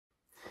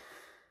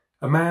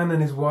A man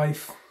and his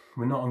wife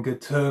were not on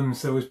good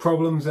terms. There was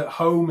problems at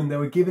home and they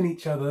were giving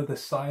each other the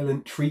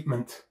silent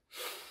treatment.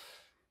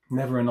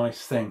 Never a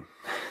nice thing.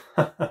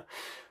 But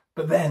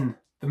then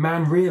the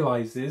man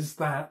realizes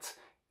that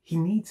he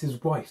needs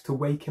his wife to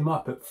wake him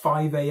up at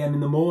 5 a.m. in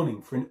the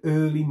morning for an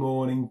early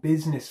morning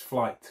business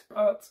flight.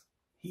 But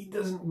he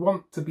doesn't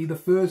want to be the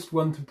first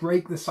one to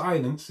break the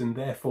silence and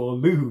therefore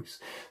lose.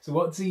 So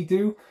what does he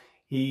do?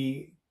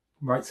 He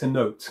writes a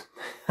note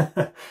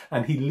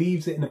and he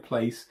leaves it in a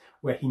place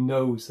where he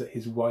knows that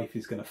his wife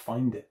is going to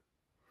find it.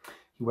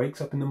 He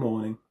wakes up in the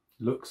morning,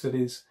 looks at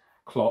his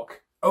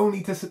clock,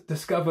 only to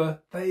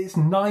discover that it's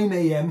 9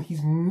 a.m.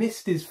 He's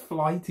missed his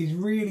flight, he's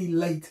really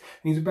late,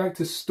 and he's about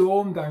to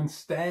storm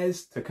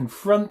downstairs to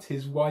confront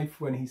his wife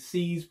when he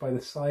sees by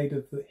the side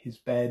of his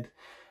bed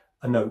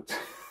a note.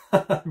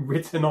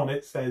 Written on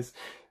it says,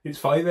 "It's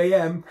 5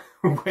 a.m,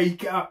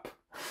 wake up."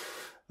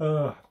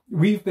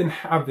 We've been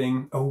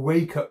having a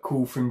wake-up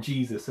call from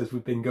Jesus as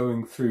we've been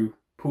going through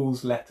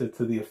Paul's letter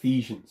to the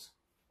Ephesians.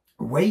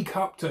 Wake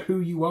up to who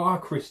you are,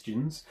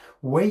 Christians.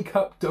 Wake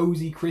up,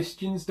 dozy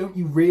Christians. Don't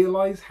you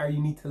realise how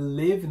you need to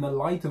live in the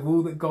light of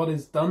all that God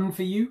has done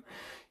for you?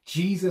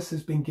 Jesus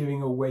has been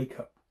giving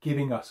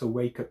us a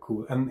wake-up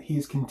call, and he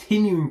is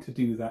continuing to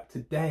do that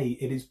today.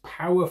 It is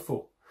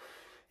powerful.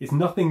 It's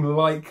nothing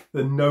like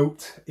the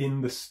note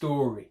in the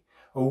story.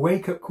 A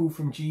wake-up call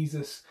from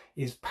Jesus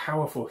is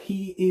powerful.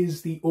 He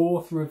is the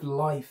author of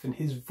life, and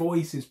his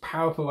voice is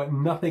powerful like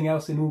nothing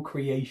else in all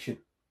creation.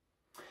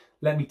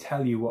 Let me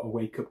tell you what a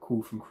wake-up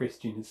call from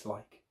Christian is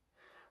like.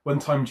 One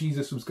time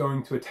Jesus was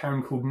going to a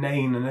town called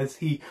Nain, and as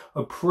he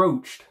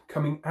approached,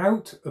 coming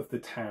out of the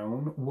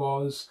town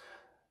was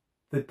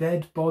the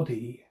dead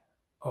body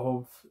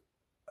of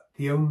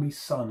the only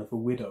son of a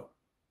widow,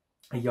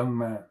 a young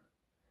man.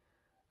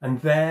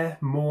 And there,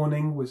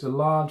 mourning, was a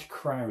large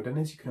crowd, and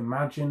as you can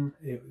imagine,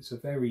 it was a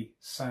very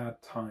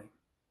sad time.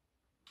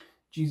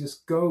 Jesus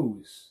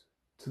goes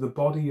to the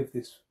body of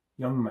this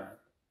young man,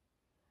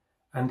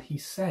 and he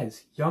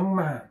says, "Young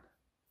man,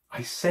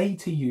 I say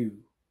to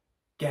you,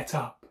 get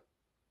up."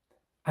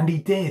 And he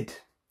did.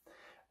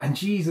 And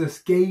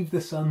Jesus gave the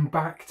son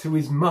back to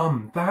his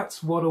mum.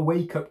 That's what a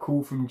wake-up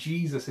call from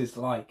Jesus is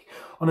like.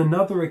 On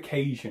another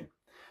occasion,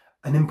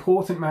 an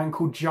important man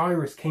called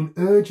Jairus came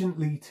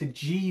urgently to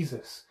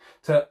Jesus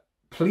to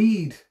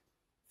plead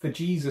for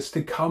Jesus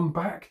to come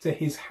back to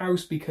his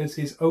house because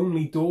his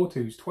only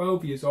daughter, who's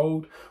 12 years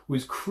old,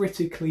 was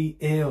critically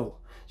ill.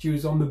 She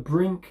was on the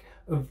brink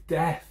of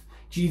death.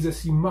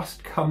 "Jesus, you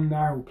must come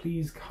now,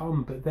 please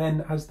come." But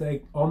then as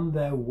they're on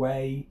their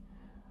way,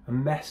 a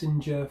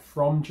messenger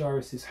from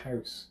Jairus'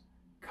 house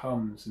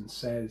comes and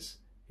says,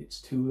 "It's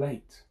too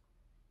late.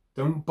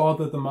 Don't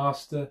bother the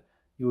master,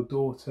 your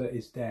daughter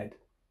is dead."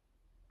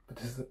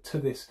 But to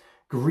this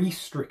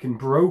grief-stricken,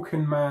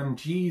 broken man,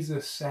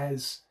 Jesus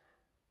says,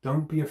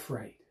 "Don't be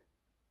afraid,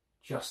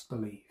 just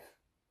believe."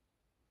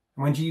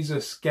 And when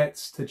Jesus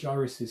gets to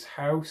Jairus'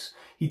 house,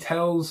 he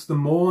tells the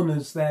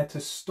mourners there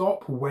to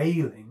stop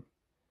wailing.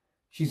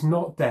 She's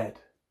not dead,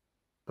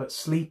 but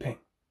sleeping.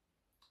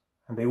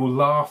 And they all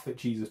laugh at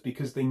Jesus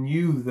because they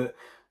knew that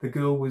the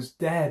girl was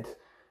dead.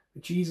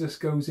 But Jesus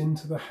goes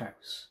into the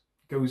house,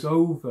 goes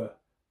over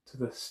to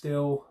the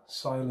still,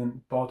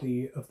 silent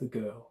body of the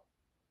girl,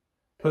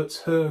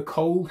 puts her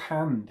cold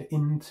hand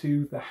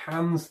into the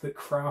hands that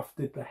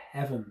crafted the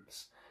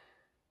heavens.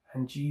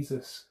 And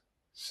Jesus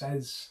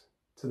says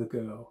to the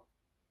girl,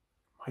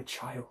 "My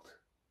child,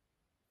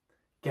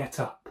 get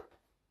up."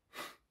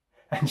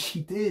 And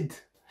she did.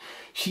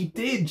 She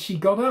did. She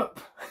got up.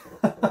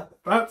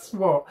 That's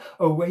what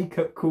a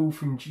wake-up call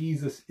from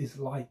Jesus is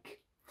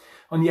like.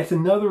 On yet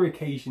another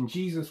occasion,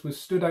 Jesus was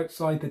stood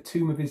outside the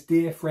tomb of his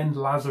dear friend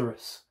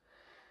Lazarus,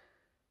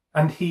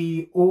 and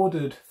he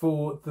ordered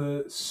for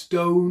the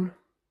stone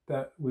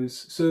that was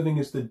serving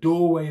as the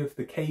doorway of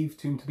the cave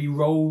tomb to be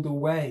rolled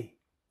away,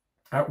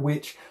 at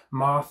which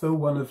Martha,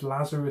 one of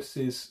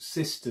Lazarus's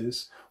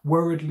sisters,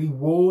 worriedly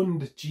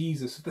warned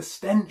Jesus of the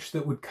stench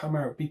that would come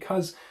out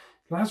because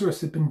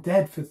Lazarus had been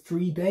dead for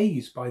 3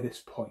 days by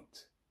this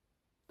point.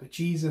 But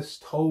Jesus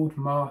told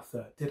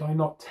Martha, "Did I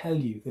not tell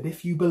you that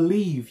if you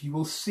believe, you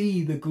will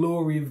see the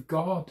glory of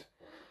God?"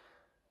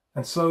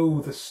 And so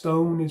the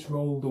stone is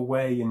rolled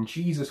away and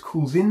Jesus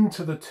calls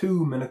into the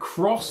tomb and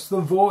across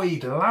the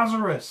void,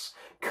 "Lazarus,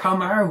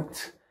 come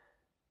out."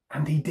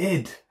 And he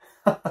did.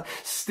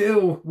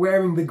 Still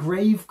wearing the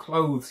grave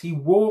clothes, he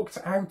walked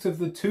out of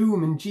the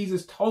tomb, and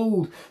Jesus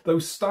told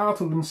those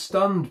startled and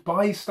stunned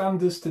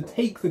bystanders to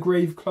take the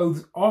grave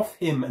clothes off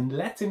him and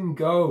let him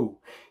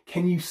go.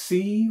 Can you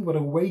see what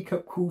a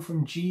wake-up call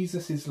from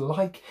Jesus is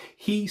like?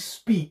 He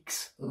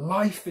speaks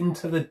life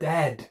into the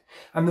dead.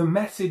 And the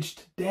message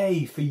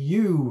today for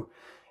you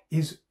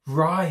is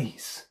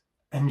rise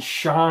and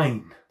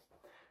shine.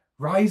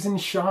 Rise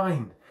and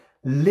shine.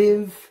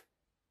 Live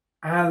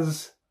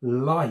as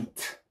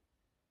light.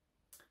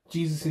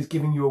 Jesus is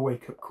giving you a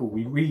wake-up call.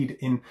 We read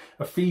in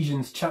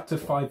Ephesians chapter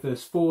 5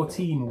 verse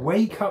 14,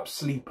 "Wake up,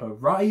 sleeper,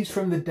 rise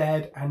from the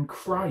dead, and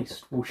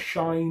Christ will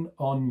shine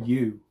on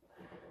you."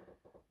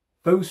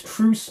 Those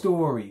true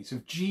stories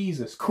of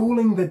Jesus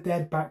calling the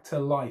dead back to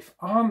life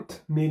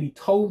aren't merely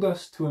told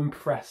us to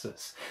impress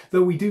us,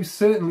 though we do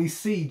certainly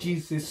see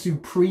Jesus'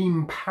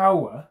 supreme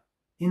power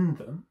in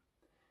them.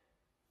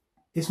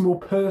 It's more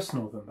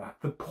personal than that.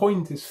 The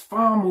point is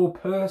far more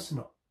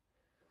personal.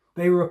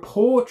 They are a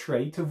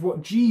portrait of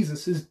what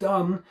Jesus has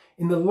done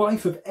in the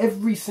life of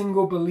every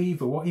single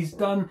believer, what he's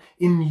done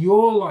in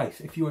your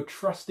life if you are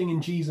trusting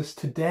in Jesus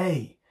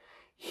today.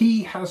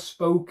 He has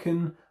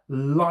spoken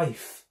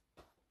life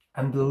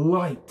and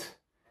light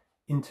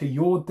into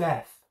your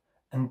death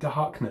and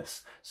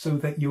darkness so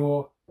that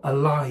you're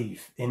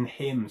alive in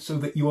him, so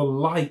that you're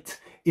light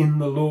in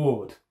the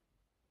Lord.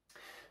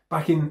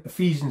 Back in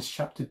Ephesians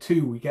chapter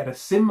 2, we get a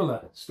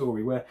similar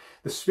story where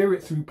the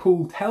Spirit through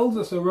Paul tells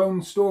us our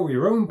own story,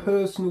 our own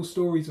personal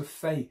stories of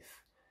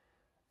faith.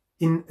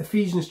 In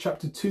Ephesians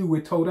chapter 2,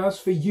 we're told, as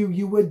for you,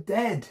 you were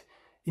dead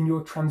in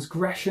your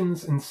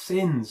transgressions and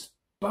sins,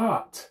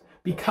 but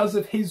because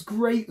of his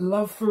great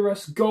love for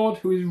us, God,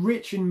 who is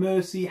rich in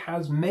mercy,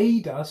 has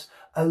made us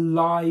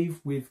alive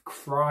with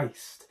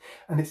Christ.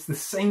 And it's the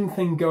same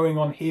thing going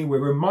on here. We're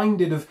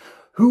reminded of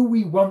who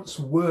we once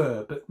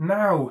were, but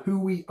now who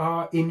we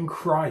are in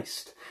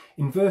Christ.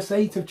 In verse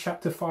 8 of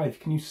chapter 5,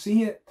 can you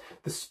see it?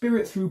 The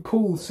Spirit through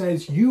Paul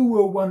says, you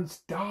were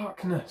once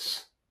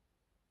darkness,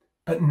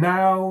 but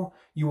now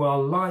you are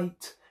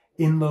light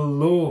in the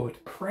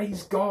Lord.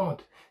 Praise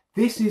God.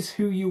 This is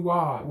who you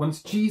are.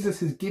 Once Jesus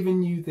has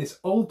given you this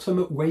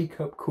ultimate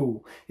wake-up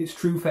call, it's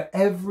true for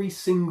every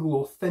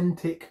single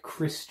authentic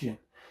Christian.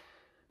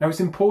 Now,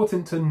 it's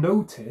important to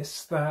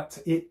notice that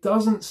it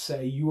doesn't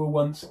say you were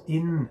once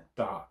in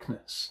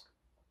darkness,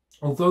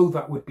 although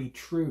that would be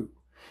true.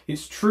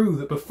 It's true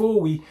that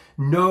before we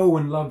know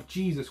and love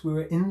Jesus, we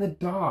were in the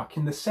dark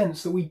in the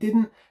sense that we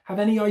didn't have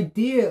any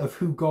idea of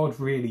who God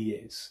really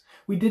is.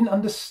 We didn't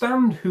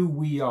understand who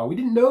we are. We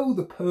didn't know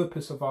the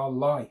purpose of our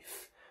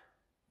life.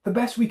 The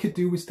best we could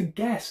do was to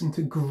guess and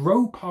to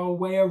grope our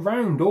way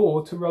around,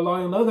 or to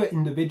rely on other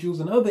individuals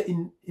and other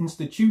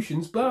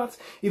institutions. But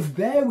if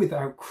they're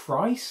without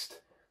Christ,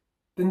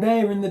 then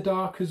they're in the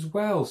dark as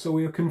well. So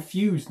we were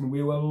confused and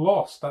we were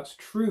lost. That's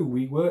true.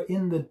 We were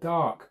in the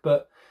dark.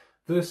 But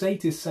verse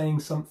 8 is saying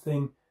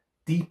something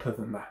deeper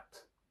than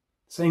that,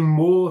 saying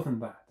more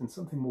than that, and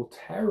something more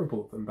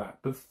terrible than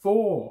that.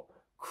 Before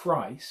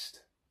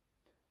Christ,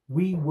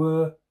 we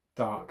were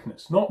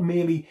darkness, not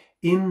merely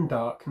in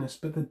darkness,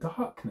 but the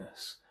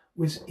darkness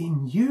was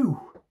in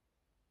you.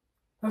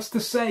 That's to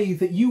say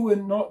that you were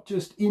not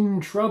just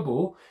in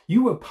trouble,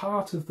 you were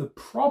part of the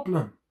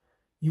problem.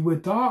 You were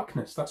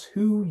darkness. That's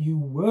who you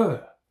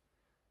were.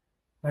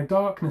 Now,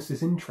 darkness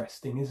is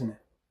interesting, isn't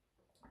it?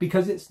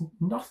 Because it's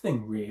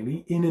nothing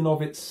really in and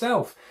of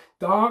itself.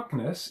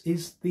 Darkness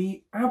is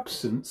the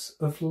absence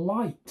of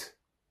light.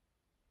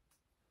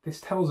 This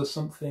tells us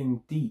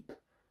something deep,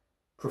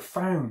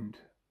 profound,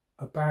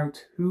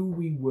 about who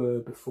we were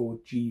before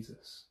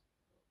Jesus.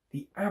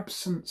 The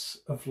absence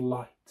of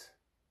light.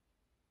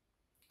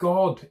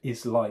 God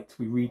is light,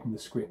 we read in the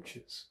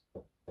scriptures.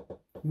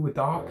 We were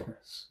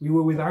darkness. We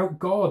were without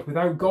God.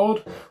 Without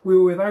God, we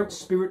were without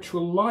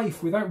spiritual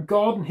life. Without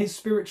God and his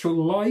spiritual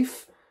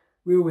life,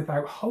 we were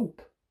without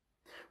hope.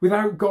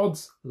 Without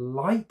God's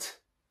light,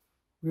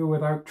 we were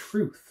without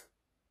truth.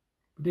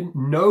 We didn't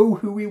know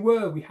who we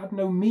were. We had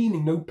no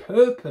meaning, no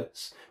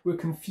purpose. We were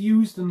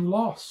confused and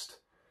lost.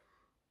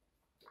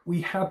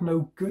 We had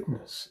no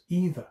goodness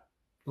either.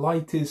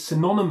 Light is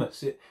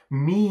synonymous. It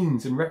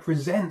means and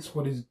represents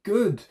what is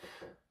good.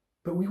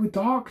 But we were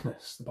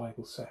darkness, the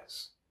Bible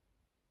says.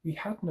 We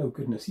had no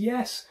goodness.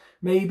 Yes,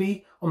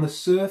 maybe on the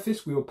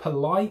surface we were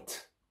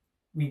polite.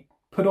 We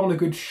put on a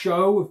good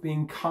show of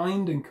being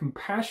kind and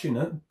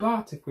compassionate.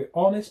 But if we're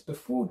honest,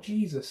 before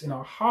Jesus, in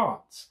our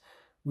hearts,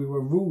 we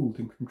were ruled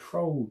and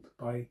controlled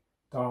by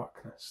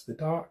darkness. The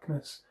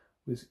darkness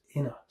was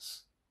in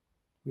us.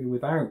 We were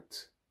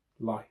without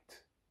light.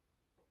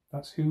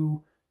 That's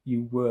who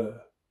you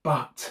were.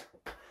 But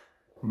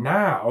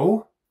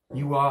now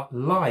you are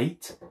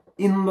light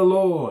in the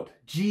Lord.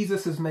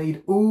 Jesus has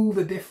made all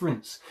the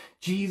difference.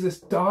 Jesus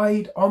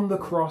died on the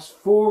cross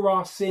for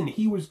our sin.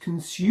 He was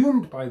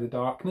consumed by the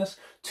darkness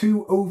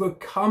to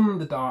overcome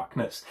the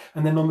darkness.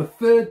 And then on the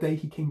third day,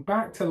 he came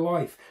back to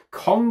life,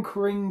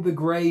 conquering the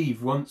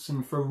grave once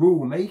and for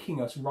all, making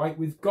us right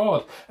with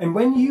God. And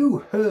when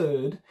you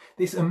heard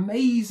this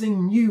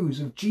amazing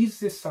news of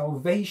Jesus'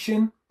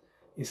 salvation,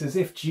 it's as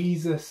if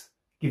Jesus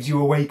gives you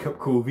a wake-up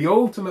call, the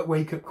ultimate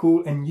wake-up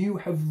call, and you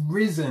have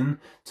risen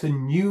to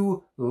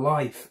new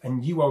life,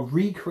 and you are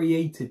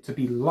recreated to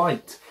be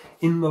light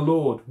in the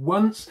Lord.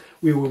 Once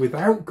we were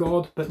without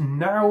God, but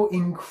now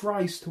in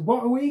Christ,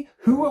 what are we?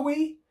 Who are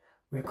we?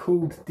 We're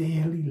called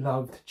dearly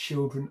loved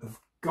children of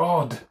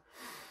God.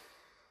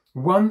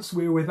 Once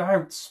we were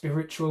without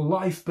spiritual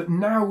life, but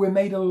now we're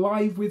made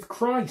alive with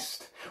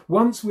Christ.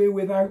 Once we were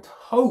without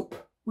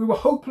hope, we were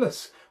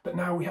hopeless, but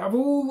now we have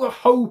all the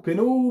hope in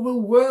all the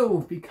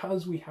world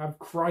because we have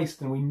Christ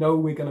and we know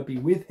we're going to be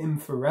with him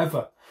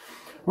forever.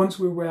 Once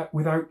we were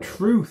without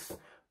truth,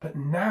 but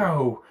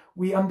now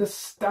we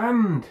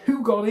understand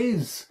who God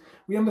is.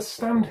 We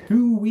understand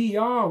who we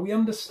are. We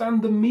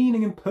understand the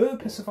meaning and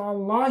purpose of our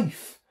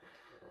life.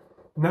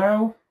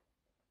 Now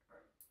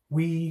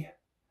we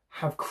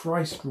have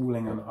Christ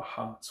ruling in our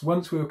hearts.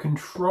 Once we were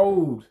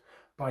controlled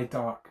by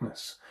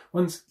darkness,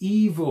 once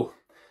evil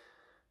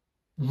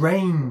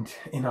reigned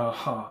in our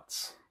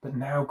hearts, but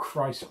now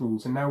Christ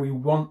rules, and now we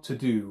want to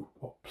do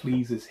what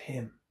pleases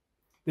him.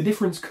 The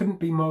difference couldn't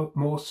be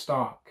more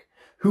stark.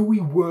 Who we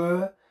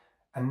were,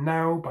 and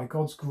now, by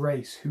God's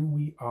grace, who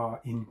we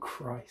are in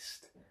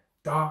Christ.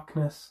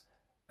 Darkness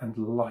and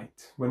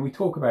light. When we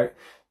talk about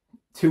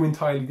two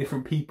entirely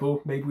different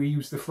people, maybe we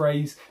use the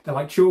phrase, they're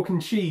like chalk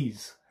and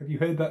cheese. Have you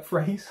heard that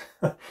phrase?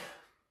 But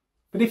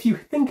if you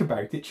think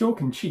about it, chalk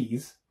and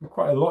cheese have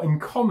quite a lot in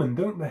common,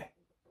 don't they?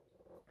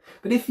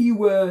 But if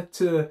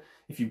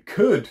you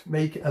could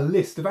make a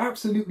list of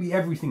absolutely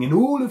everything in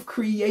all of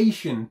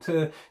creation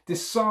to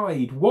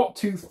decide what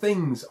two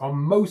things are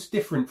most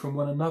different from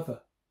one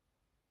another,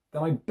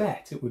 then I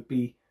bet it would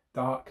be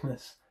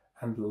darkness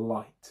and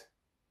light.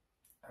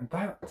 And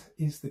that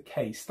is the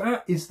case.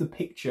 That is the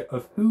picture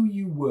of who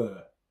you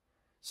were.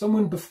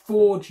 Someone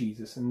before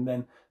Jesus, and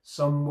then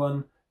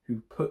someone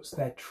who puts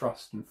their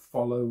trust and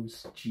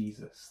follows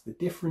Jesus. The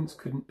difference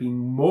couldn't be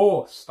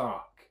more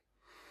stark.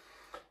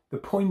 The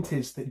point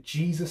is that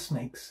Jesus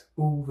makes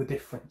all the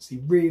difference.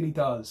 He really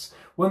does.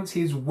 Once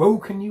he has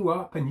woken you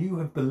up and you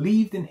have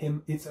believed in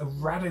him, it's a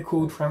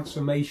radical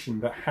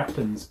transformation that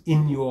happens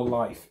in your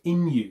life,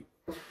 in you.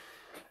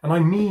 And I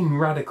mean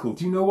radical.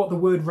 Do you know what the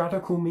word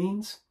radical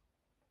means?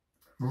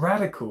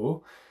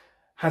 Radical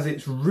has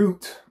its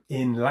root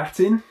in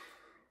Latin,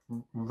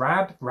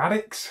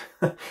 radix,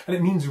 and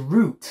it means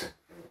root.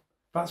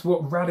 That's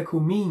what radical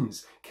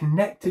means,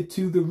 connected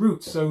to the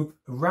root. So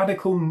a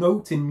radical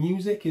note in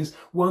music is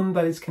one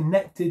that is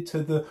connected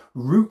to the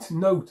root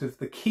note of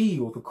the key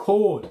or the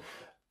chord.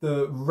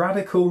 The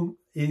radical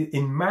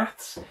in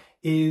maths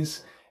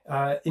is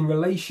in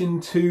relation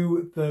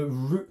to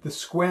the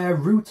square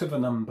root of a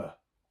number.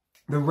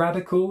 The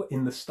radical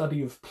in the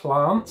study of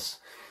plants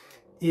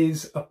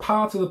is a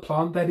part of the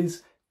plant that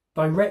is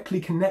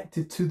directly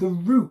connected to the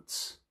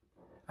roots.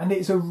 And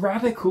it's a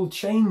radical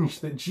change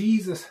that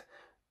Jesus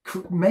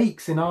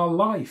makes in our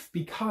life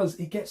because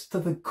it gets to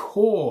the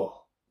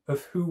core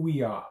of who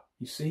we are.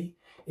 You see,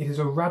 it is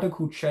a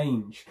radical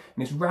change,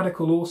 and it's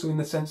radical also in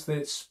the sense that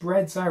it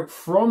spreads out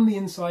from the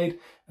inside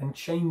and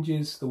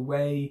changes the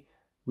way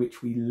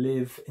which we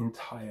live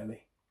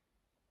entirely.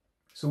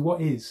 So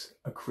what is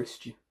a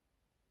Christian?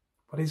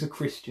 What is a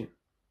Christian?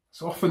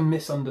 It's often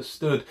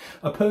misunderstood.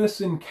 A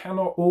person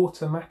cannot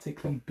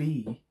automatically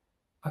be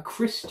a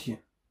Christian.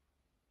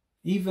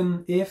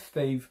 Even if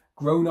they've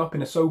grown up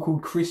in a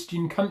so-called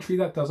Christian country,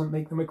 that doesn't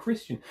make them a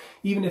Christian.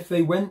 Even if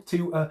they went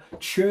to a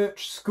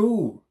church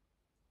school,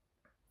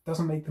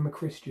 doesn't make them a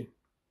Christian.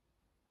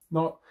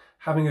 Not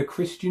having a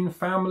Christian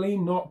family,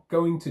 not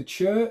going to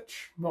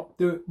church, not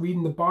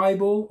reading the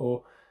Bible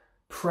or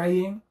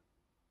praying,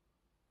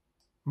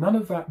 none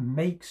of that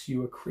makes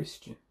you a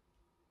Christian.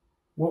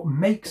 What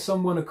makes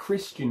someone a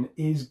Christian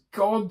is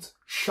God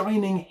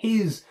shining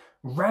his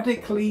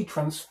radically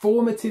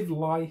transformative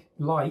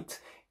light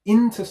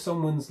into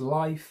someone's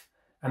life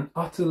and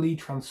utterly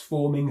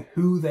transforming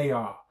who they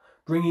are,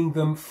 bringing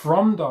them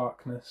from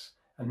darkness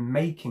and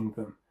making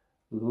them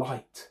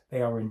light.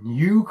 They are a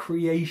new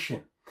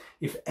creation.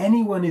 If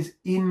anyone is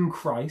in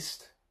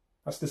Christ,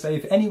 that's to say,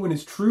 if anyone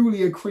is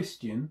truly a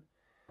Christian,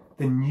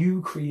 the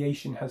new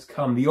creation has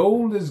come. The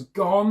old is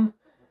gone,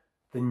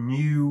 the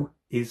new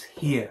is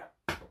here.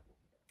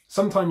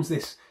 Sometimes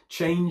this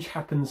change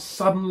happens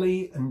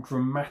suddenly and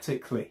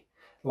dramatically,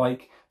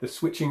 like the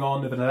switching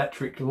on of an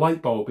electric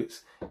light bulb.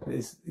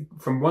 It's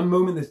from one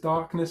moment there's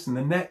darkness, and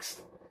the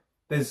next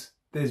there's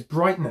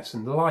brightness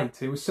and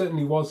light. It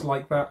certainly was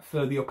like that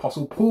for the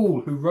Apostle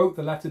Paul, who wrote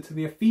the letter to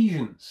the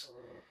Ephesians.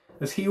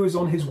 As he was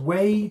on his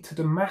way to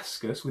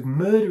Damascus with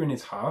murder in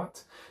his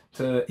heart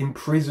to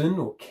imprison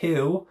or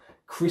kill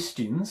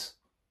Christians,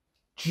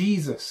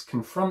 Jesus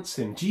confronts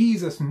him.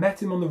 Jesus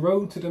met him on the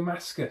road to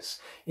Damascus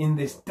in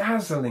this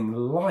dazzling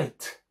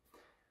light.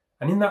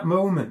 And in that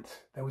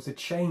moment, there was a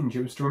change.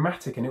 It was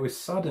dramatic and it was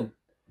sudden.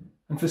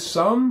 And for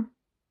some,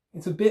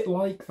 it's a bit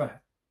like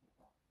that.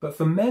 But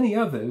for many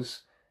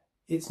others,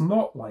 it's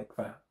not like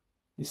that.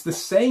 It's the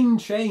same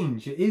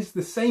change. It is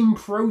the same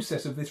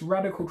process of this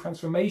radical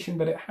transformation,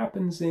 but it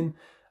happens in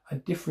a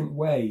different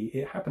way.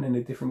 It happened in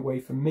a different way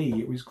for me.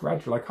 It was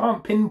gradual. I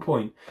can't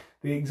pinpoint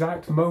the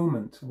exact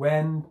moment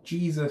when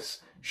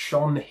Jesus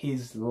shone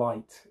his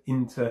light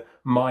into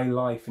my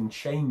life and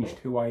changed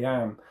who I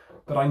am.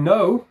 But I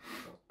know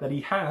that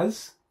he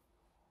has.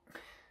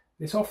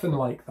 It's often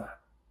like that.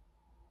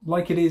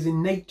 Like it is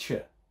in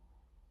nature.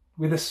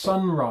 With a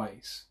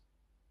sunrise.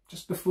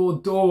 Just before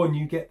dawn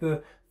you get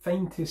the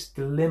faintest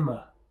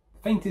glimmer,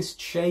 faintest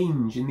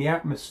change in the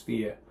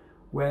atmosphere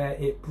where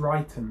it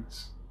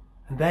brightens.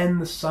 And then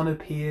the sun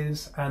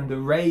appears and the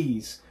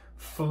rays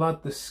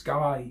flood the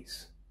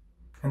skies.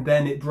 And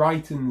then it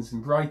brightens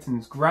and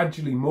brightens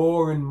gradually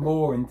more and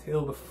more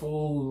until the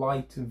full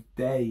light of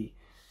day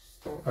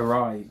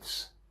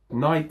arrives.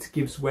 Night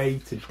gives way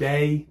to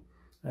day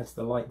as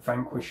the light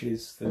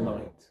vanquishes the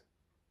night.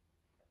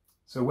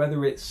 So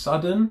whether it's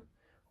sudden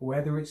or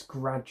whether it's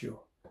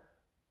gradual,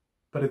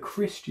 but a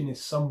Christian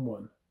is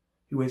someone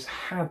who has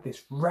had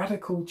this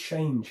radical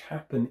change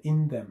happen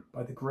in them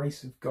by the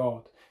grace of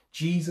God.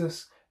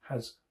 Jesus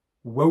has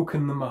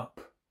woken them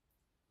up,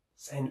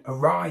 saying,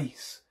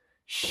 arise,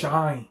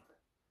 shine.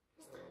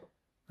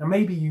 Now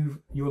maybe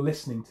you're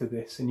listening to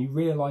this and you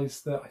realise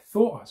that I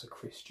thought I was a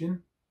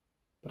Christian,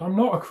 but I'm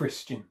not a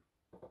Christian.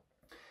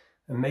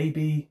 And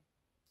maybe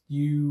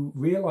you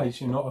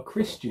realise you're not a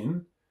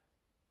Christian,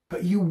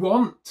 but you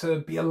want to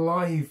be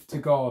alive to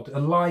God,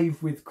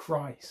 alive with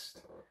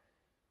Christ.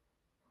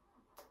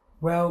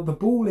 Well, the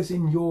ball is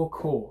in your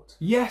court.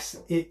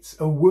 Yes, it's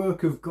a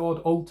work of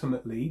God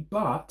ultimately,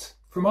 but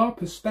from our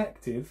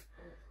perspective,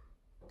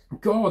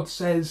 God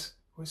says,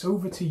 well, it's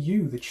over to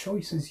you. The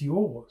choice is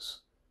yours.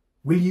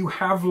 Will you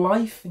have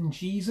life in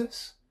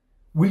Jesus?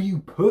 Will you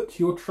put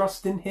your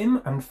trust in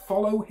him and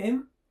follow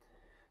him?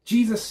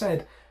 Jesus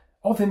said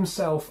of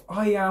himself,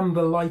 I am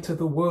the light of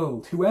the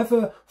world.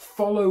 Whoever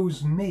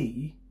follows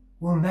me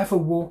will never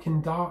walk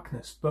in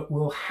darkness, but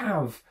will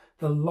have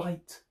the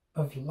light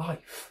of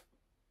life.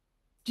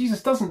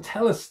 Jesus doesn't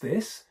tell us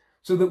this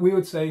so that we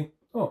would say,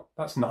 oh,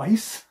 that's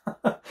nice.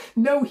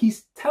 No, he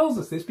tells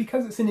us this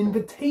because it's an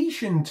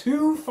invitation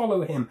to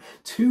follow him,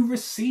 to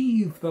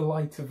receive the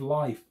light of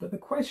life. But the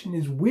question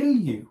is, will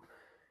you?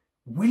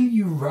 Will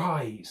you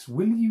rise?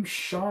 Will you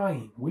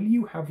shine? Will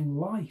you have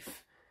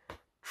life,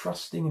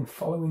 trusting and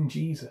following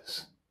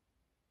Jesus?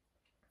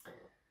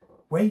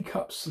 Wake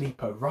up,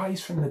 sleeper,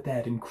 rise from the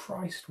dead, and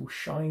Christ will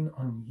shine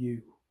on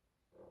you.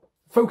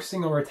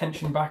 Focusing our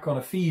attention back on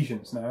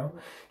Ephesians now,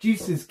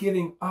 Jesus is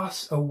giving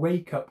us a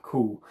wake-up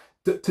call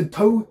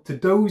to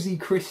dozy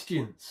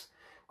Christians.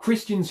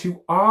 Christians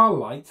who are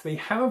light, they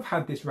have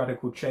had this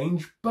radical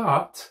change,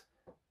 but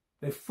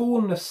they've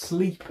fallen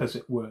asleep, as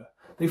it were.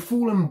 They've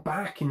fallen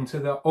back into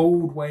their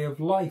old way of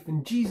life.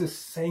 And Jesus is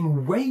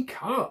saying, wake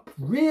up,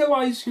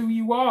 realise who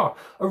you are,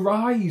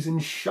 arise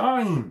and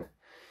shine.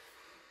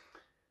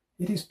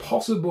 It is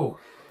possible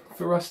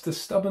for us to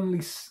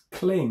stubbornly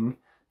cling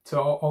to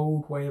our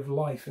old way of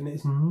life, and it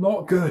is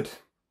not good.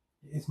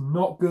 It is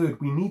not good.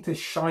 We need to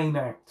shine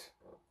out.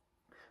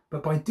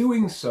 But by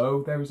doing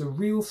so, there is a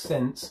real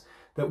sense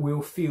that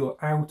we'll feel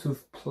out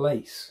of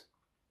place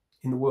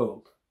in the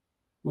world.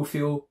 We'll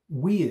feel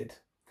weird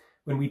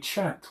when we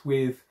chat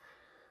with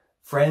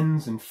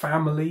friends and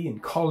family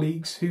and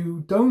colleagues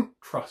who don't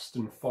trust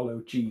and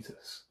follow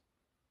Jesus.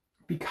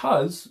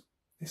 Because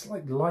it's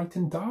like light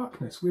and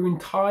darkness. We're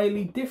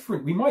entirely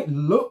different. We might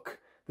look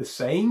the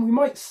same, we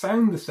might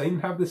sound the same,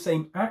 have the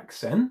same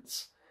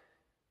accents,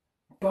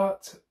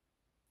 but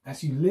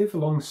as you live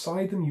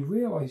alongside them, you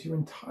realise you're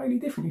entirely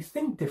different. You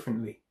think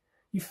differently,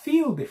 you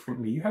feel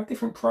differently, you have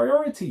different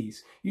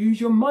priorities, you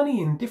use your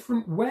money in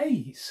different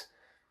ways,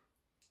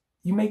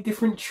 you make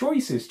different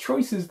choices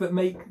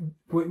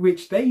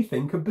which they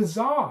think are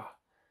bizarre.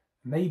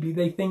 Maybe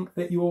they think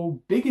that you're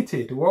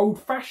bigoted or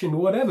old-fashioned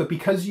or whatever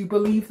because you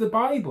believe the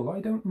Bible. I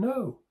don't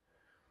know.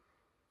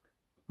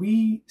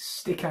 We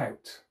stick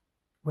out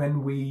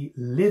when we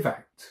live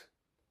out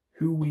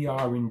who we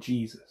are in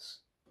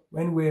Jesus,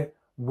 when we're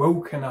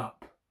woken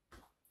up.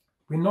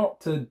 We're not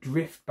to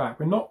drift back.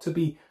 We're not to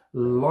be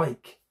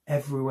like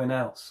everyone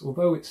else,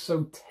 although it's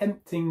so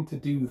tempting to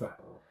do that.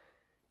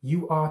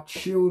 You are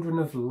children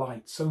of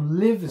light, so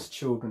live as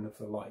children of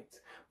the light.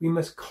 We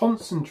must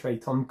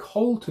concentrate on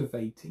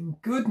cultivating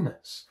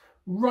goodness,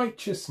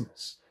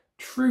 righteousness,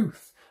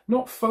 truth,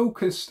 not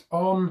focused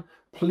on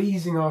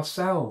pleasing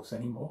ourselves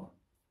anymore.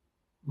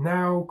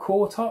 Now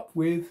caught up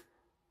with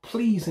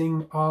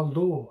pleasing our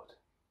Lord,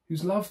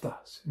 who's loved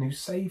us and who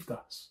saved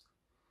us.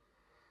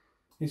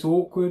 It's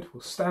awkward,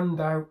 we'll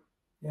stand out,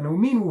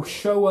 we'll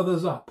show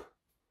others up.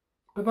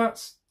 But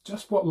that's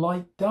just what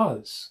light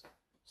does.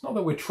 It's not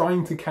that we're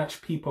trying to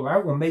catch people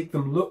out or make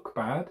them look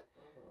bad.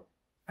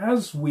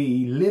 As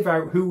we live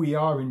out who we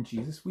are in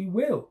Jesus, we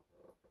will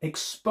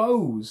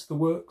expose the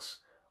works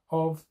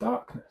of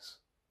darkness.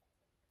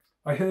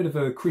 I heard of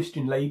a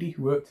Christian lady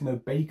who worked in a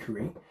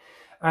bakery,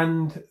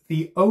 and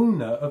the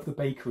owner of the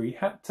bakery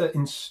had to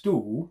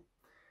install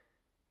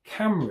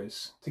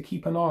cameras to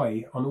keep an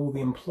eye on all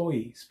the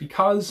employees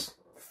because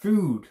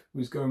food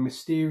was going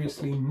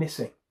mysteriously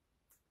missing.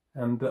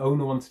 And the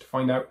owner wanted to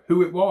find out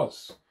who it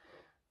was.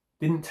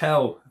 Didn't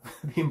tell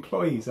the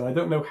employees, and I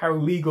don't know how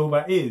legal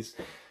that is.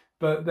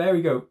 But there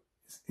we go,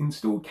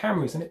 installed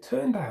cameras, and it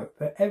turned out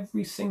that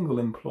every single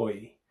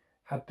employee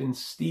had been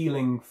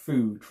stealing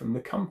food from the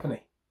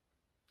company.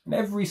 And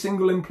every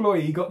single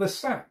employee got the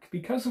sack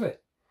because of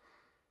it.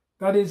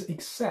 That is,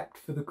 except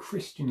for the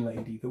Christian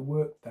lady that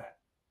worked there.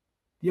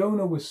 The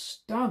owner was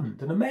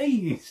stunned and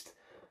amazed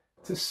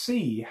to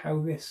see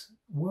how this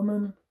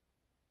woman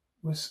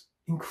was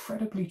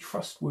incredibly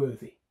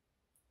trustworthy.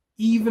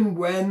 Even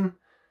when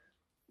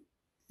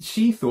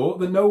she thought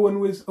that no one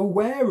was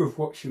aware of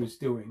what she was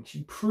doing,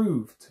 she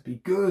proved to be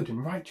good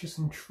and righteous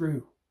and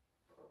true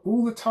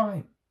all the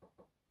time.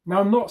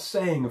 Now, I'm not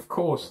saying, of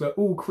course, that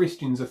all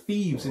Christians are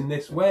thieves in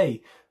this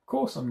way. Of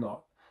course I'm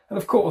not. And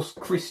of course,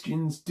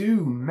 Christians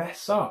do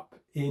mess up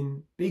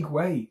in big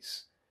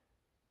ways.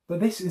 But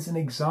this is an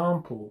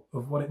example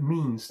of what it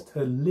means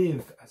to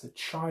live as a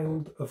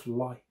child of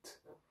light,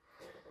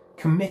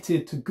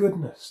 committed to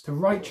goodness, to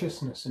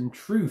righteousness and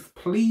truth,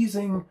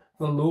 pleasing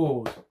the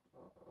Lord.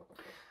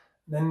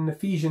 Then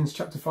Ephesians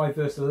chapter 5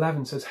 verse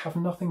 11 says, have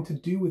nothing to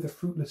do with the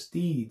fruitless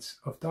deeds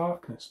of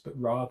darkness, but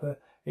rather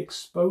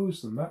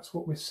expose them. That's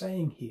what we're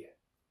saying here.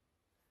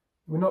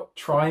 We're not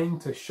trying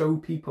to show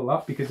people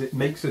up because it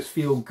makes us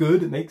feel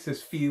good, it makes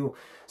us feel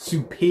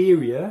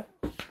superior.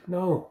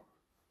 No.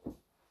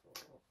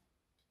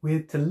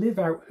 We're to live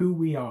out who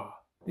we are.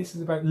 This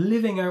is about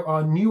living out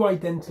our new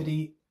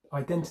identity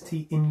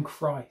in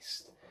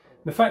Christ.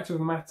 The fact of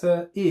the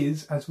matter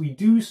is, as we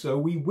do so,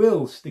 we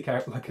will stick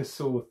out like a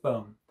sore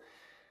thumb.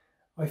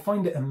 I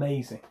find it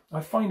amazing. I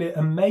find it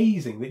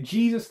amazing that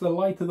Jesus, the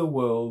light of the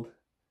world,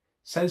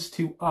 says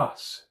to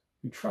us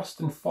who trust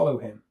and follow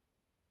him,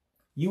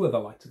 you are the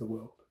light of the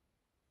world.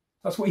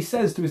 That's what he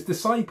says to his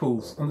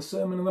disciples on the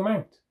Sermon on the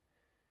Mount.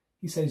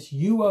 He says,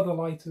 you are the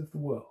light of the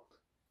world.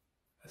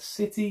 A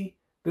city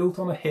built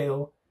on a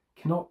hill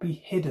cannot be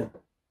hidden.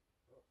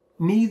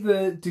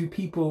 Neither do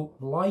people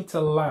light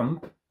a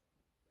lamp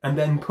and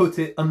then put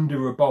it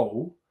under a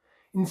bowl.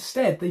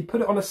 Instead, they put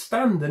it on a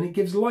stand and it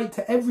gives light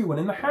to everyone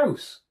in the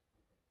house.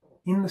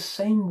 In the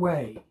same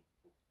way,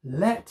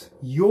 let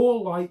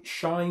your light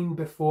shine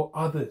before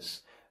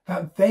others,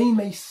 that they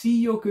may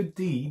see your good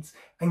deeds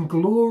and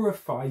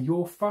glorify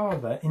your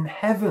Father in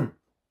heaven.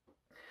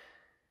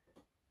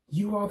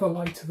 You are the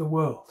light of the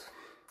world.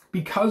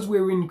 Because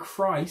we're in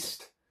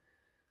Christ,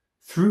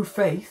 through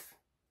faith,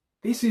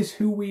 this is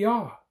who we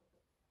are.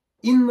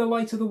 In the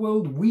light of the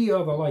world, we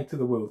are the light of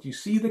the world. You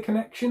see the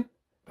connection?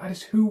 That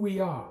is who we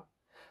are.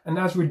 And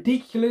as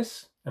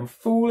ridiculous and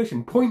foolish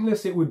and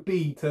pointless it would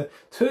be to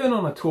turn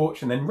on a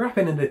torch and then wrap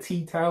it in a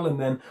tea towel and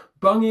then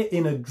bung it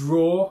in a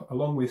drawer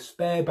along with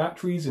spare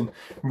batteries and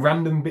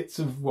random bits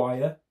of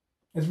wire,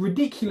 as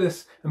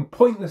ridiculous and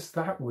pointless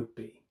that would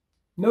be,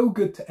 no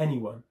good to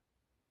anyone.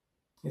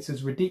 It's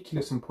as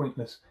ridiculous and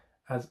pointless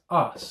as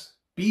us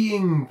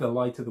being the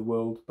light of the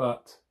world,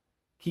 but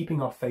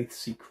keeping our faith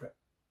secret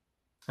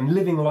and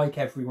living like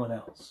everyone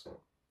else,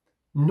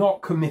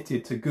 not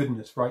committed to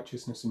goodness,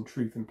 righteousness and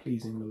truth and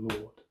pleasing the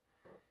Lord.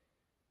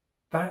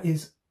 That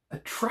is a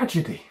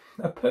tragedy,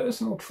 a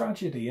personal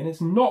tragedy, and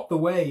it's not the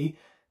way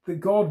that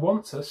God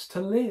wants us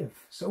to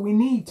live. So we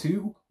need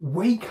to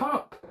wake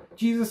up.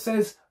 Jesus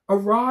says,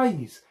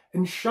 arise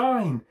and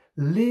shine,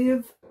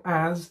 live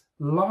as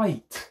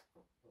light.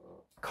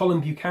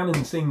 Colin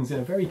Buchanan sings in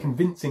a very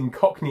convincing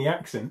Cockney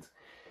accent,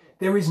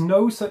 there is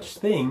no such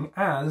thing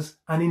as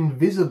an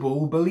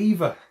invisible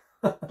believer.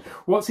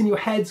 What's in your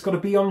head's got to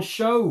be on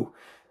show.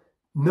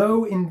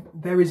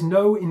 There is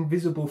no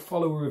invisible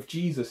follower of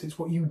Jesus. It's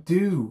what you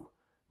do,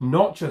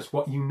 not just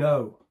what you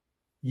know.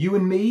 You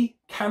and me,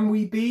 can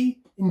we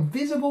be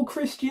invisible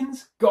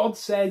Christians? God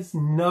says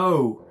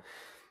no.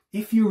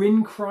 If you're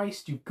in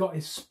Christ, you've got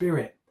his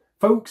Spirit.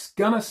 Folks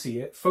gonna see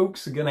it.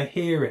 Folks are gonna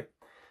hear it.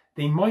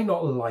 They might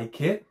not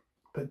like it,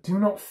 but do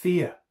not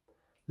fear.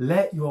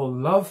 Let your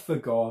love for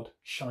God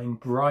shine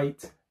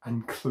bright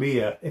and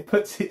clear. It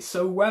puts it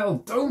so well.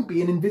 Don't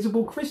be an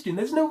invisible Christian.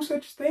 There's no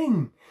such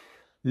thing.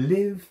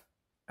 Live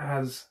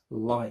as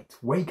light.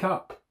 Wake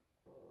up.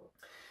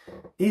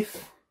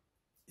 If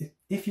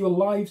your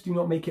lives do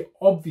not make it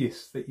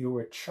obvious that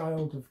you're a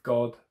child of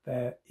God,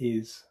 there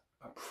is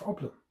a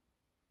problem.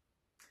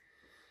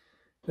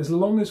 As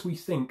long as we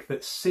think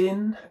that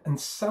sin and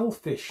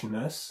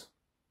selfishness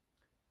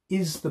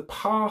is the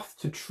path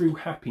to true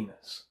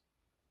happiness,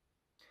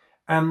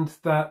 and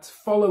that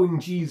following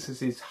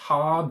Jesus is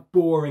hard,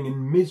 boring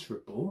and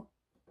miserable,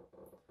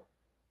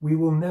 we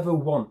will never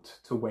want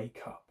to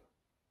wake up.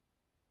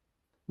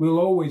 We'll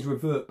always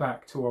revert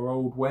back to our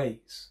old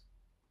ways.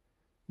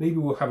 Maybe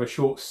we'll have a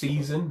short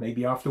season,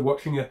 maybe after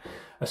watching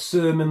a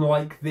sermon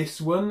like this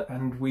one,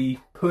 and we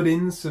put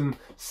in some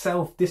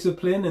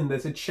self-discipline and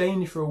there's a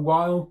change for a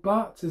while.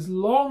 But as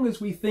long as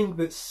we think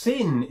that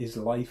sin is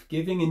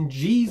life-giving and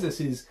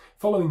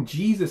following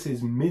Jesus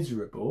is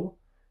miserable,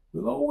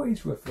 we'll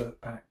always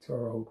revert back to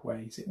our old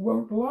ways. It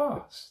won't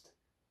last.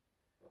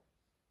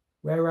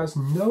 Whereas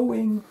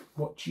knowing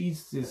what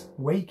Jesus is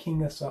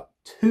waking us up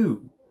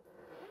to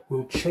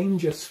will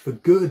change us for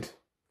good.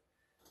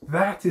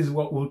 That is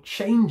what will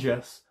change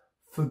us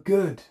for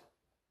good.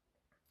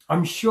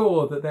 I'm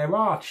sure that there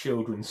are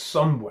children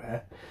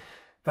somewhere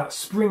that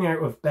spring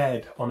out of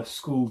bed on a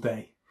school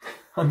day.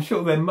 I'm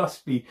sure there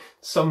must be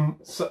some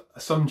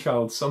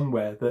child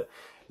somewhere that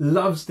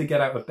loves to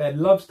get out of bed,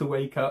 loves to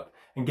wake up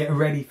and get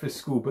ready for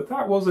school. But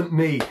that wasn't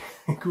me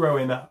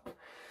growing up.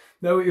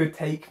 No, it would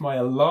take my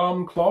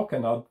alarm clock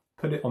and I'd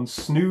put it on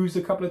snooze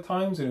a couple of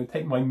times, and it would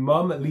take my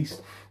mum at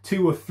least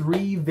 2 or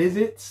 3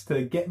 visits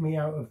to get me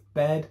out of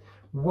bed.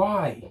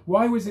 Why?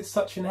 Why was it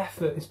such an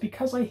effort? It's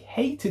because I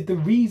hated the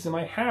reason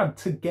I had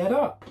to get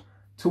up,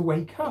 to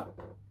wake up.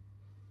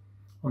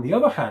 On the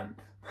other hand,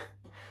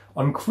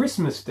 On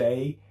Christmas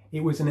Day,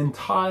 it was an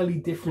entirely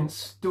different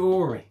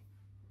story.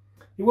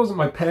 It wasn't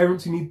my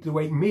parents who needed to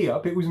wake me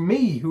up, it was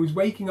me who was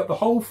waking up the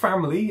whole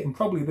family and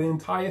probably the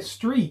entire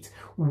street.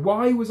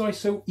 Why was I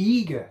so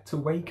eager to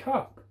wake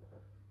up?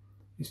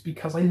 It's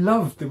because I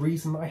loved the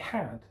reason I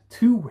had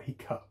to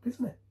wake up,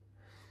 isn't it?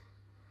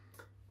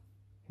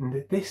 And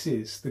that this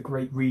is the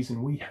great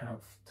reason we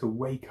have to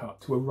wake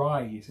up, to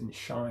arise and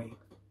shine.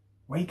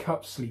 Wake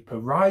up, sleeper,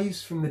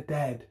 rise from the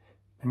dead,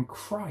 and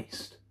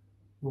Christ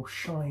will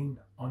shine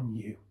on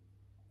you.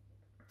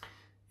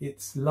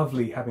 It's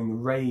lovely having the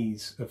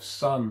rays of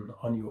sun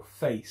on your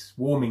face,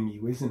 warming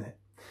you, isn't it?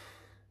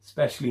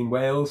 Especially in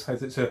Wales,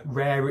 as it's a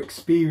rare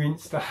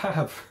experience to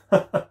have.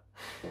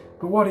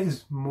 But what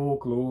is more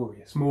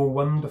glorious, more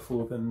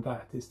wonderful than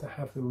that, is to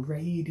have the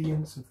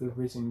radiance of the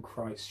risen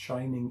Christ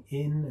shining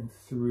in and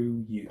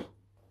through you.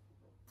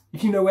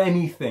 If you know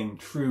anything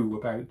true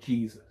about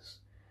Jesus,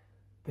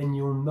 then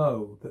you'll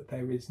know that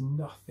there is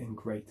nothing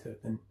greater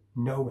than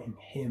knowing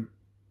him.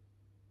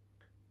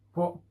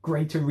 What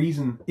greater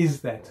reason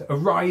is there to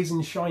arise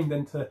and shine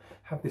than to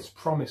have this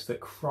promise that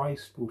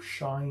Christ will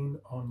shine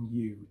on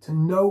you, to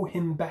know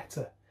him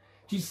better?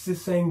 Jesus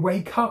is saying,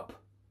 wake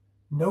up,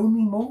 know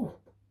me more.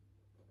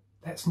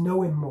 Let's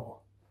know him more.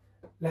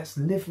 Let's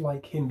live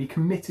like him, be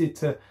committed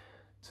to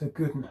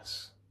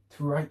goodness,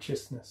 to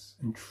righteousness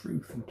and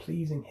truth and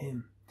pleasing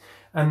him.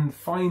 And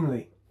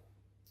finally,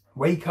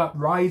 wake up,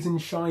 rise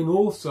and shine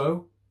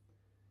also,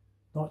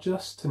 not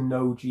just to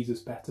know Jesus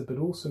better, but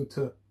also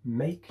to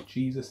make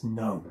Jesus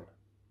known,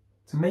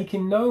 to make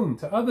him known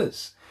to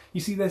others. You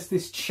see, there's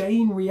this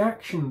chain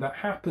reaction that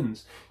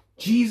happens.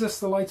 Jesus,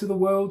 the light of the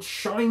world,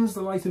 shines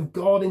the light of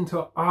God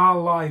into our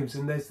lives,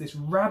 and there's this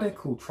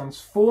radical,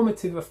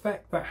 transformative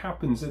effect that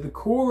happens at the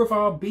core of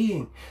our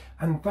being,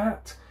 and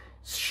that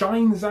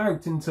shines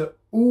out into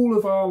all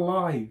of our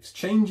lives,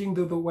 changing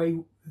the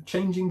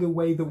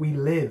way that we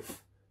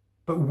live.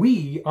 But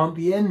we aren't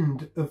the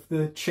end of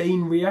the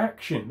chain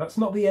reaction. That's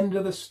not the end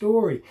of the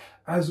story.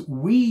 As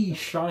we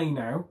shine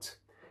out,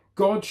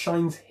 God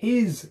shines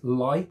his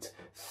light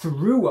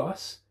through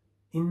us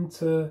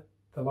into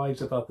the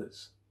lives of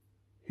others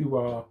who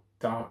are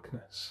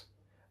darkness.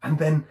 And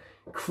then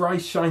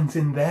Christ shines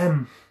in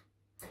them,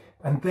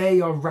 and they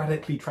are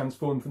radically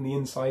transformed from the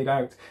inside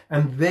out,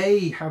 and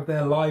they have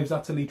their lives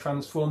utterly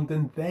transformed,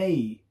 and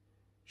they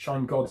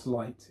shine God's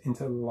light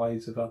into the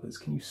lives of others.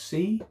 Can you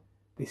see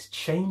this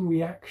chain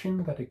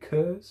reaction that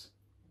occurs?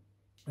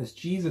 As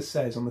Jesus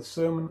says on the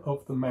Sermon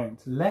of the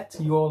Mount, let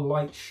your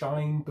light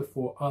shine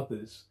before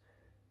others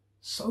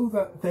so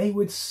that they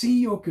would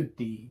see your good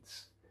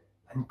deeds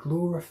and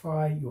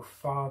glorify your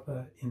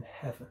Father in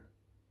heaven.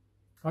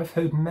 I've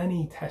heard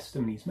many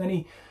testimonies,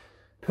 many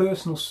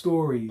personal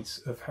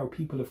stories of how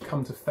people have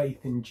come to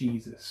faith in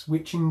Jesus,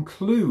 which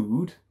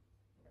include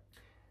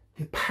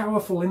the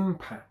powerful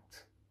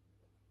impact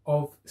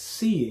of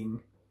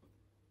seeing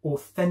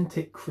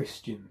authentic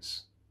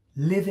Christians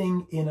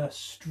living in a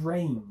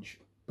strange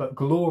but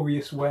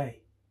glorious way.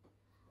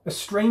 A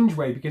strange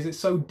way because it's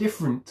so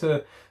different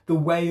to the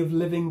way of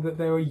living that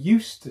they were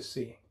used to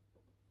seeing.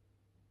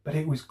 But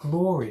it was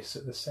glorious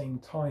at the same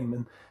time,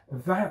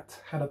 and that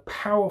had a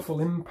powerful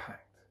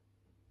impact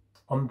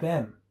on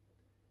them.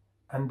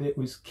 And it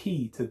was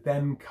key to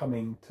them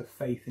coming to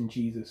faith in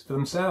Jesus for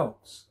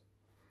themselves.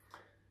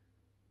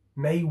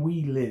 May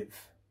we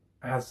live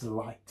as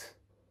light.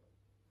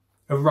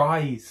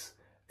 Arise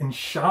and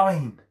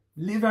shine.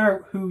 Live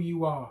out who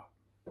you are.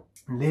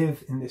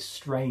 Live in this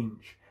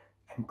strange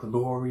and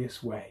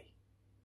glorious way.